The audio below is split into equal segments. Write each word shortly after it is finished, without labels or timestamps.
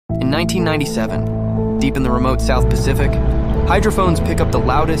In 1997, deep in the remote South Pacific, hydrophones pick up the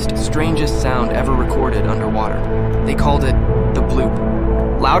loudest, strangest sound ever recorded underwater. They called it the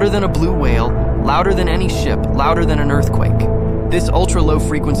Bloop. Louder than a blue whale, louder than any ship, louder than an earthquake. This ultra-low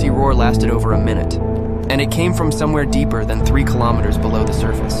frequency roar lasted over a minute, and it came from somewhere deeper than 3 kilometers below the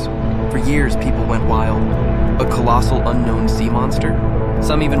surface. For years, people went wild. A colossal unknown sea monster?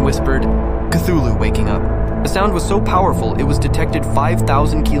 Some even whispered, Cthulhu waking up. The sound was so powerful, it was detected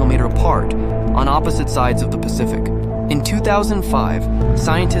 5,000 kilometers apart on opposite sides of the Pacific. In 2005,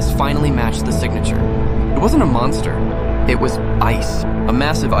 scientists finally matched the signature. It wasn't a monster. It was ice. A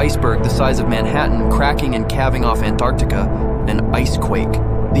massive iceberg the size of Manhattan cracking and calving off Antarctica, an ice quake.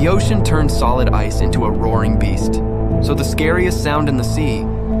 The ocean turned solid ice into a roaring beast. So the scariest sound in the sea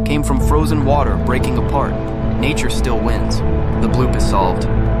came from frozen water breaking apart. Nature still wins. The Bloop is solved.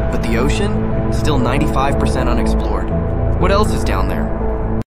 But the ocean? Still 95% unexplored. What else is down there?